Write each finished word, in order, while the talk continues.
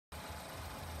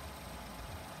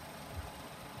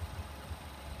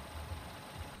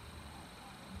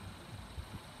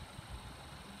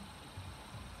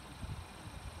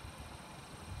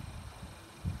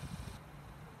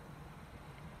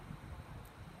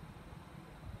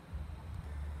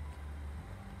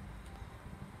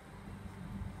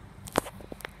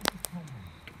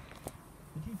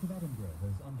Edinburgh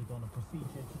has undergone a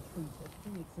procedure to treat a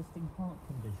pre-existing heart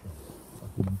condition.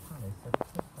 Buckingham Palace said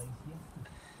it took place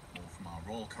yesterday. More from our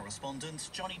royal correspondent,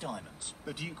 Johnny Diamond.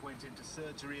 The Duke went into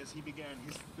surgery as he began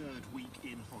his third week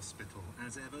in hospital.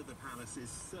 As ever, the palace is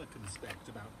circumspect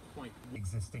about quite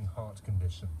existing heart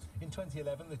condition. In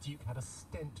 2011, the Duke had a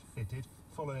stent fitted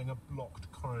following a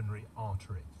blocked coronary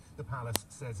artery. The palace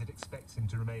says it expects him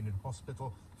to remain in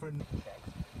hospital for a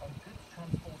Checks on goods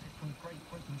transported from Great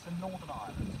Britain to Northern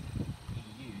Ireland. The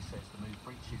EU says the move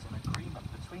breaches an agreement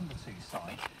between the two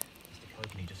sides. Mr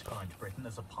Coveney described Britain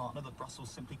as a partner that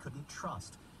Brussels simply couldn't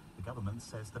trust. The government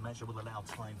says the measure will allow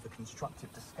time for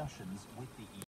constructive discussions with the EU.